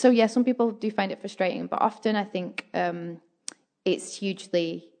so yeah, some people do find it frustrating, but often I think it's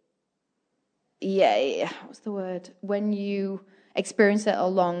hugely, what's the word? When you experience it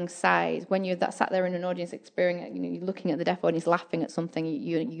alongside, when you're sat there in an audience experiencing it, you know, you're looking at the deaf audience laughing at something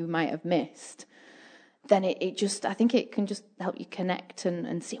you might have missed, then it just, I think it can just help you connect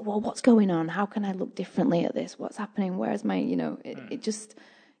and see, well, what's going on? How can I look differently at this? What's happening? Where's my, you know, it just,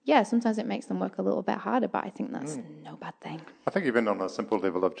 yeah, sometimes it makes them work a little bit harder, but I think that's no bad thing. I think even on a simple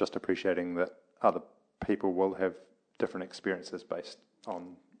level of just appreciating that other people will have different experiences based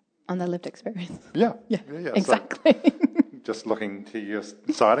on their lived experience. Yeah. Exactly. So just looking to your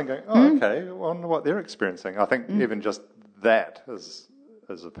side and going, oh, okay, I wonder what they're experiencing. I think even just that is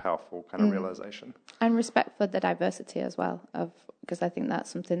a powerful kind of realization. And respect for the diversity as well, because I think that's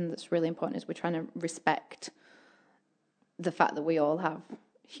something that's really important, is we're trying to respect the fact that we all have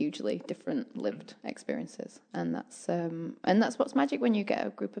hugely different lived experiences, and that's what's magic when you get a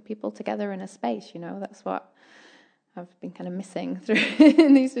group of people together in a space. You know, that's what I've been kind of missing through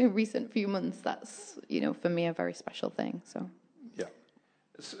in these recent few months. That's, you know, for me, a very special thing. So, yeah.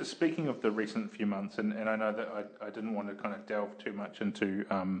 Speaking of the recent few months, and I know that I didn't want to kind of delve too much into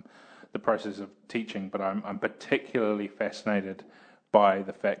the process of teaching, but I'm particularly fascinated by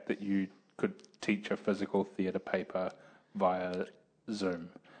the fact that you could teach a physical theatre paper via Zoom.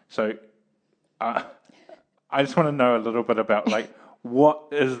 So I just want to know a little bit about, like, what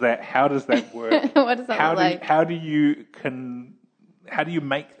is that? How does that work? What does that look like? How do you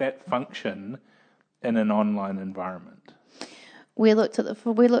make that function in an online environment? We went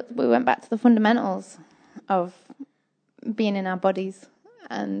back to the fundamentals of being in our bodies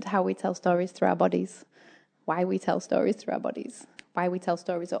and how we tell stories through our bodies, why we tell stories through our bodies, why we tell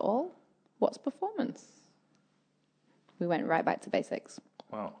stories at all, what's performance. We went right back to basics.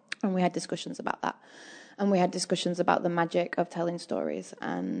 Wow. And we had discussions about that. And we had discussions about the magic of telling stories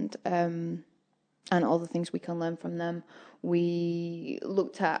and all the things we can learn from them. We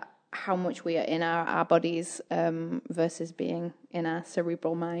looked at how much we are in our bodies versus being in our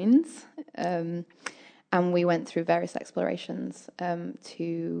cerebral minds. And we went through various explorations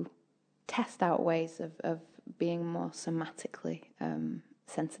to test out ways of being more somatically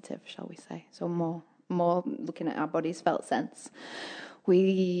sensitive, shall we say. So more looking at our body's felt sense.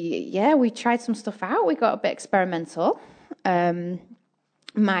 We tried some stuff out. We got a bit experimental.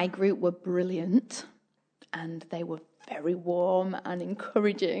 My group were brilliant, and they were very warm and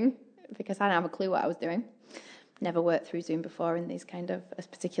encouraging because I didn't have a clue what I was doing. Never worked through Zoom before in these kind of,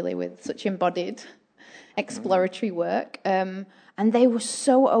 particularly with such embodied exploratory work. And they were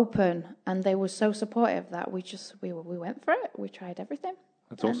so open and they were so supportive that we went for it. We tried everything.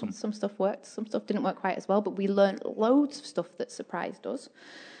 That's awesome. Some stuff worked, some stuff didn't work quite as well, but we learned loads of stuff that surprised us.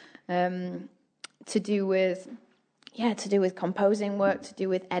 To do with composing work, to do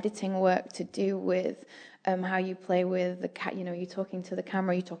with editing work, to do with how you play with the you're talking to the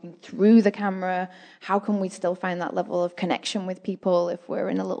camera, you're talking through the camera. How can we still find that level of connection with people if we're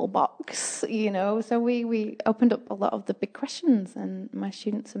in a little box, So we opened up a lot of the big questions, and my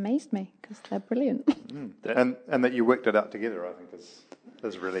students amazed me because they're brilliant. And that you worked it out together, I think,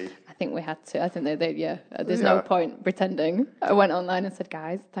 is really... I think we had to. I think there's no point pretending. I went online and said,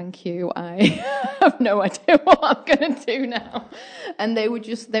 guys, thank you. I have no idea what I'm going to do now. And they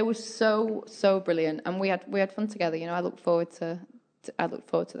were so brilliant. And we had fun together. I look forward to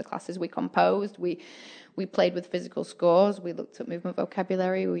the classes. We composed. We played with physical scores. We looked at movement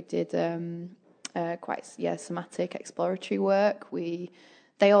vocabulary. We did somatic exploratory work.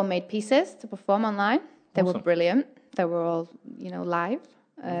 They all made pieces to perform online. They were brilliant. They were all, live.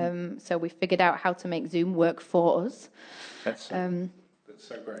 So we figured out how to make Zoom work for us. That's so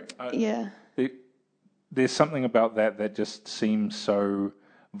great. Yeah. There's something about that just seems so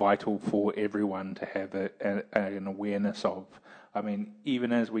vital for everyone to have an awareness of. I mean,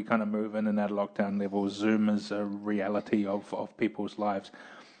 even as we kind of move in and out of lockdown levels, Zoom is a reality of people's lives.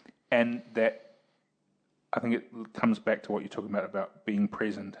 And that, I think it comes back to what you're talking about being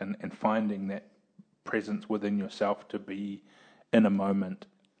present and finding that presence within yourself to be in a moment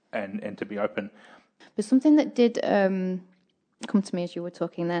and to be open. But something that did come to me as you were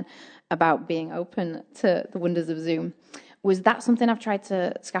talking then about being open to the wonders of Zoom was that something I've tried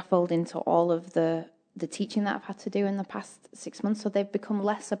to scaffold into all of the teaching that I've had to do in the past 6 months. So they've become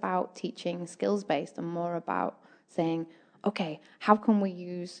less about teaching skills-based and more about saying, okay, how can we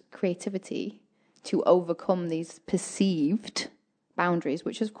use creativity to overcome these perceived boundaries,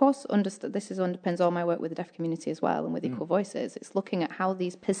 which of course underpins all my work with the deaf community as well and with Equal Voices. It's looking at how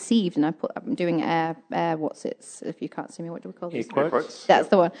these perceived, and I'm doing air if you can't see me, what do we call this? Air quotes. That's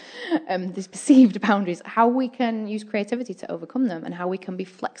the one. These perceived boundaries, how we can use creativity to overcome them and how we can be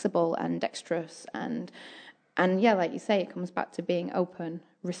flexible and dexterous and like you say, it comes back to being open,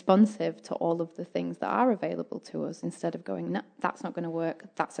 responsive to all of the things that are available to us instead of going, no, that's not going to work,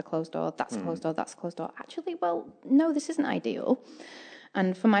 that's a closed door, that's a closed door, that's a closed door. Actually, well, no, this isn't ideal.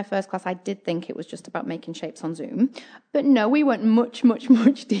 And for my first class, I did think it was just about making shapes on Zoom. But no, we went much, much,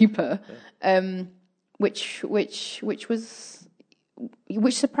 much deeper, which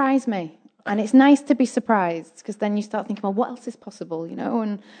surprised me. And it's nice to be surprised because then you start thinking, well, what else is possible,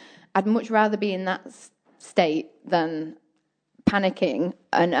 And I'd much rather be in that state than panicking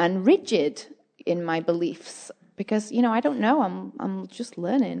and rigid in my beliefs because I don't know, I'm just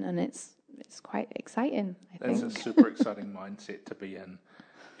learning and it's quite exciting. I think that's a super exciting mindset to be in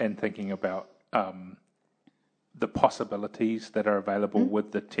and thinking about the possibilities that are available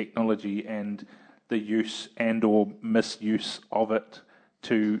with the technology and the use and or misuse of it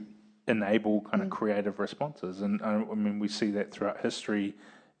to enable kind of creative responses. And I mean, we see that throughout history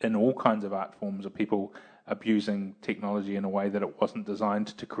in all kinds of art forms of people abusing technology in a way that it wasn't designed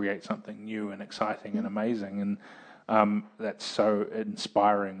to create something new and exciting and amazing. And that's so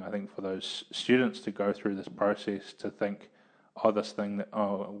inspiring, I think, for those students to go through this process to think, this thing that,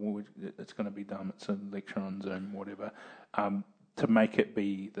 it's going to be dumb, it's a lecture on Zoom, whatever, to make it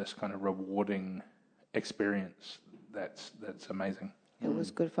be this kind of rewarding experience. That's amazing. It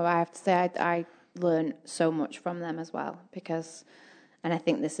was good for me. I have to say I learned so much from them as well because... And I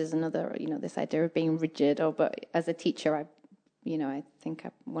think this is another, this idea of being rigid. But as a teacher, I think I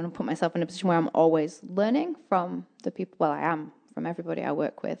want to put myself in a position where I'm always learning from the people. Well, I am from everybody I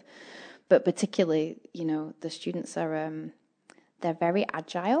work with, but particularly, the students are they're very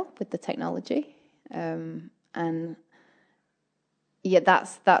agile with the technology, and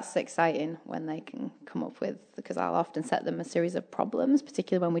that's exciting when they can come up with, because I'll often set them a series of problems,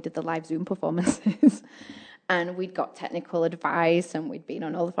 particularly when we did the live Zoom performances. And we'd got technical advice, and we'd been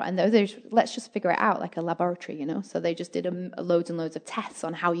on all the... And let's just figure it out, like a laboratory, you know? So they just did loads and loads of tests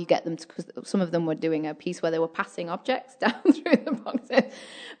on how you get them to... Because some of them were doing a piece where they were passing objects down through the boxes.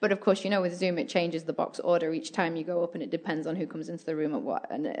 But, of course, you know, with Zoom, it changes the box order each time you go up, and it depends on who comes into the room at what.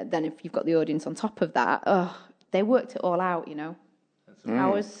 And then if you've got the audience on top of that, they worked it all out, you know? I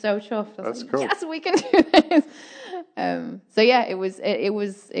was so chuffed. I was like, cool. Yes, we can do this. So yeah, it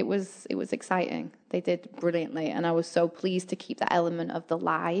was exciting. They did brilliantly, and I was so pleased to keep that element of the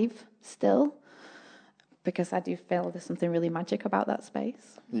live still, because I do feel there's something really magic about that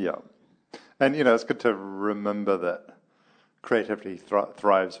space. Yeah, and you know, it's good to remember that creativity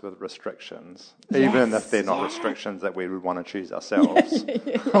thrives with restrictions, even if they're not restrictions that we would want to choose ourselves.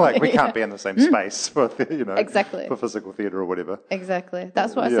 Like we can't be in the same space for for physical theatre or whatever. Exactly.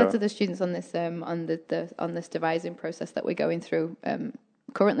 That's what I said to the students on this on this devising process that we're going through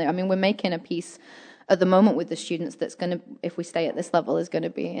currently. I mean, we're making a piece at the moment with the students that's going to, if we stay at this level, is going to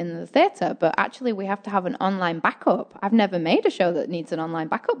be in the theatre. But actually, we have to have an online backup. I've never made a show that needs an online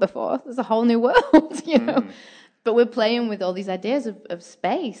backup before. There's a whole new world, you know. But we're playing with all these ideas of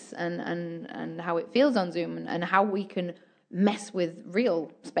space and how it feels on Zoom and how we can mess with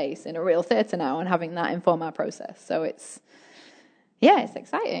real space in a real theatre now, and having that inform our process. So it's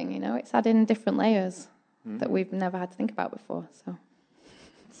exciting, you know. It's adding different layers that we've never had to think about before. So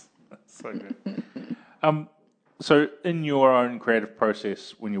that's so good. So in your own creative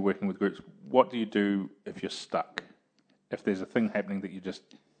process, when you're working with groups, what do you do if you're stuck? If there's a thing happening that you just,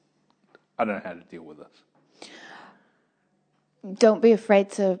 I don't know how to deal with this. Don't be afraid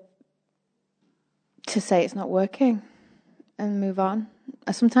to say it's not working and move on.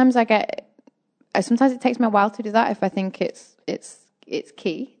 Sometimes it takes me a while to do that if I think it's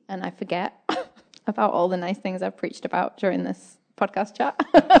key and I forget about all the nice things I've preached about during this podcast chat.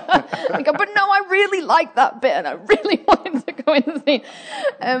 I go, but no, I really like that bit and I really wanted to go in the scene.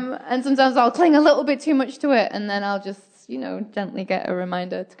 And sometimes I'll cling a little bit too much to it, and then I'll just, you know, gently get a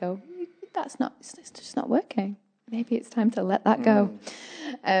reminder to go, it's just not working. Maybe it's time to let that go.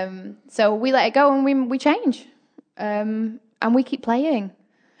 So we let it go and we change. And we keep playing.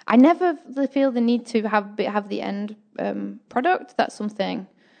 I never feel the need to have the end product. That's something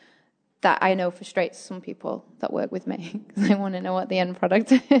that I know frustrates some people that work with me, because they want to know what the end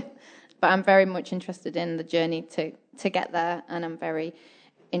product is. But I'm very much interested in the journey to get there, and I'm very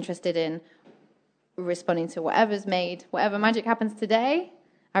interested in responding to whatever's made. Whatever magic happens today,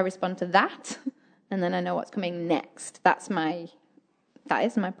 I respond to that. And then I know what's coming next. That is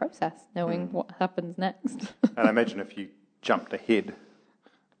my process, knowing what happens next. And I imagine if you jumped ahead,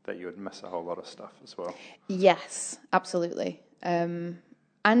 that you would miss a whole lot of stuff as well. Yes, absolutely. And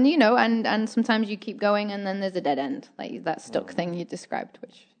you know, and sometimes you keep going, and then there's a dead end, like that stuck thing you described,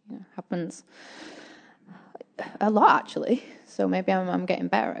 which happens a lot actually. So maybe I'm getting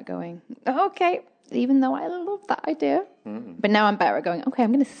better at going, okay, even though I love that idea. But now I'm better at going, okay,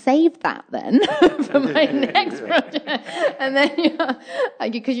 I'm going to save that then for my next project. And then,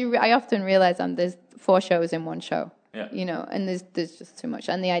 because I often realize there's 4 shows in one show, you know, and there's just too much.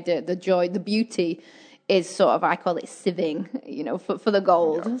 And the idea, the joy, the beauty is sort of, I call it sieving, you know, for the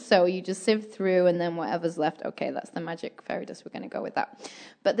gold. Yeah. So you just sieve through, and then whatever's left, okay, that's the magic fairy dust, we're going to go with that.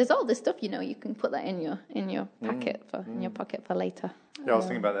 But there's all this stuff, you know, you can put that in your packet in your pocket for later. Yeah, I was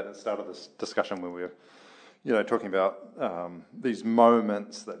thinking about that at the start of this discussion when we were, you know, talking about these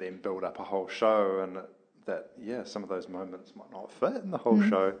moments that then build up a whole show, and that, some of those moments might not fit in the whole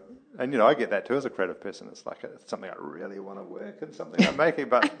show. And, you know, I get that too as a creative person. It's like it's something I really want to work and something I'm making,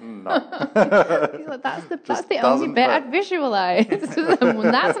 but no. That's the only bit I'd visualise. That's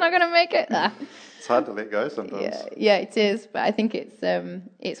not going to make it. It's hard to let go sometimes. Yeah, it is. But I think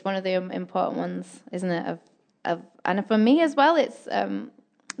it's one of the important ones, isn't it? And for me as well, it's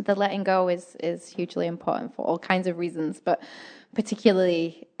the letting go is hugely important for all kinds of reasons, but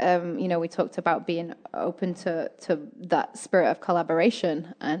particularly, you know, we talked about being open to that spirit of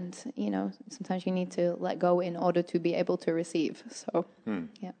collaboration, and, you know, sometimes you need to let go in order to be able to receive. So,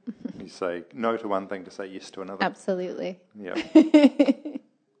 yeah. You say no to one thing to say yes to another. Absolutely. Yeah.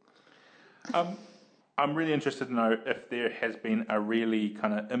 I'm really interested to know if there has been a really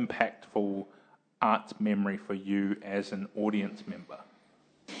kind of impactful arts memory for you as an audience member.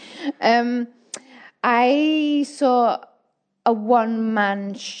 I saw a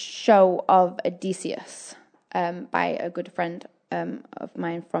one-man show of Odysseus by a good friend of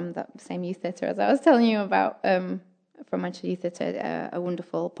mine from the same youth theatre as I was telling you about, from Manchester Youth Theatre, a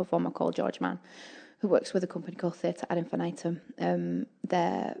wonderful performer called George Mann, who works with a company called Theatre Ad Infinitum.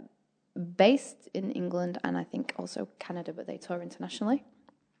 They're based in England and I think also Canada, but they tour internationally.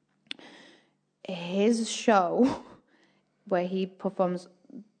 his show, where he performs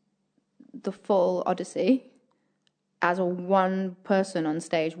the full Odyssey as a one person on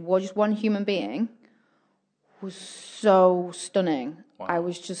stage, just one human being, was so stunning. Wow. I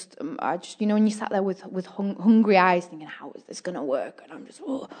just, when you sat there with hungry eyes thinking, how is this going to work? And I'm just,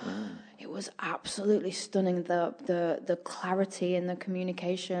 It was absolutely stunning. The clarity in the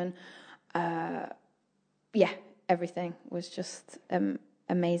communication, everything was just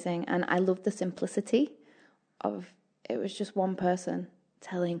amazing. And I loved the simplicity of, it was just one person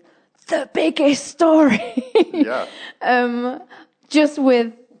telling the biggest story. Yeah. Just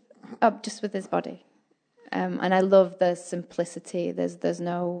with his body. And I love the simplicity. There was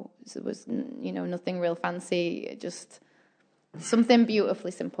nothing real fancy. Just something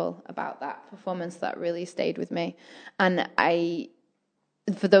beautifully simple about that performance that really stayed with me. And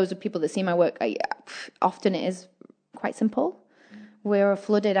for those of people that see my work, often it is quite simple. We're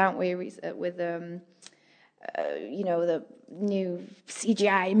flooded, aren't we, with the new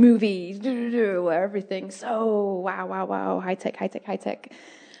CGI movies where everything's so wow, high tech.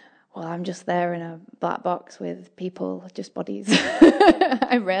 Well, I'm just there in a black box with people, just bodies.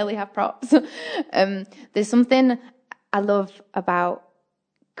 I rarely have props. There's something I love about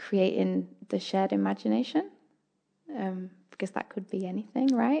creating the shared imagination, because that could be anything,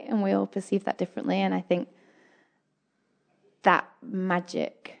 right? And we all perceive that differently. And I think that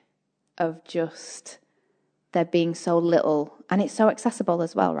magic of just there being so little, and it's so accessible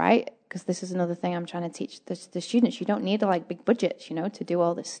as well, right? Because this is another thing I'm trying to teach the students. You don't need big budgets, to do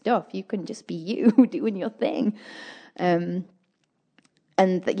all this stuff. You can just be you doing your thing. So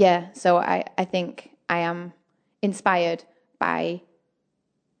I think I am inspired by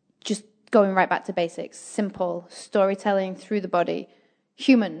just going right back to basics, simple storytelling through the body,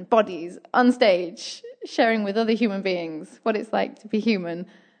 human bodies on stage, sharing with other human beings what it's like to be human,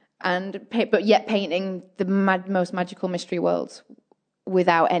 but yet painting the most magical mystery worlds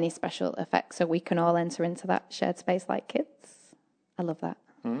without any special effects, so we can all enter into that shared space like kids. I love that.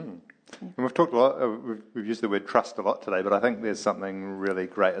 And we've talked a lot, we've used the word trust a lot today, but I think there's something really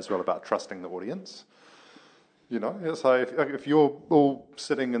great as well about trusting the audience. So if you're all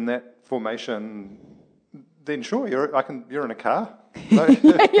sitting in that formation, then sure, you're in a car. I'm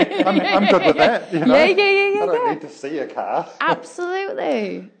good with that. Yeah. I don't need to see a car.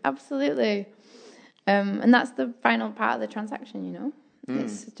 Absolutely. And that's the final part of the transaction.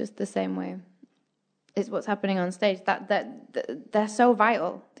 It's just the same way. It's what's happening on stage. That they're so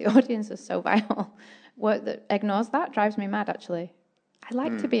vital. The audience is so vital. Work that ignores that drives me mad, actually. I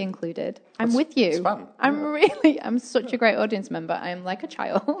like to be included. I'm with you. It's fun. I'm such a great audience member. I'm like a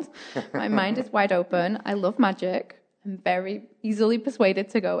child. My mind is wide open. I love magic. I'm very easily persuaded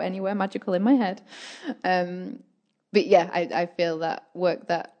to go anywhere magical in my head. But yeah, I feel that work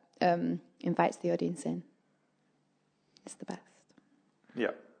that invites the audience in is the best.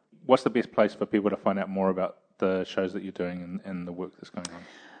 Yeah. What's the best place for people to find out more about the shows that you're doing and the work that's going on?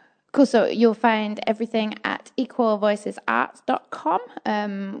 Cool. So you'll find everything at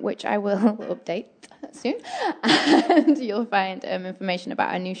equalvoicesarts.com, which I will update soon. And you'll find information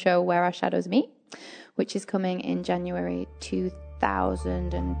about our new show, Where Our Shadows Meet, which is coming in January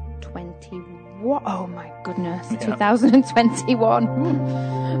 2021. Oh my goodness,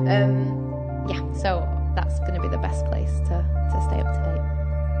 2021. So that's going to be the best place to stay up to date.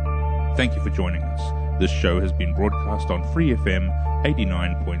 Thank you for joining us. This show has been broadcast on Free FM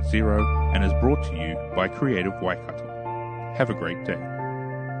 89.0 and is brought to you by Creative Waikato. Have a great day.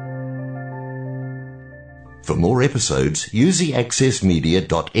 For more episodes, use the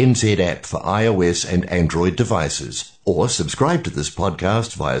accessmedia.nz app for iOS and Android devices, or subscribe to this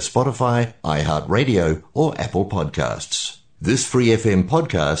podcast via Spotify, iHeartRadio, or Apple Podcasts. This Free FM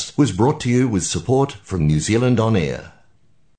podcast was brought to you with support from New Zealand On Air.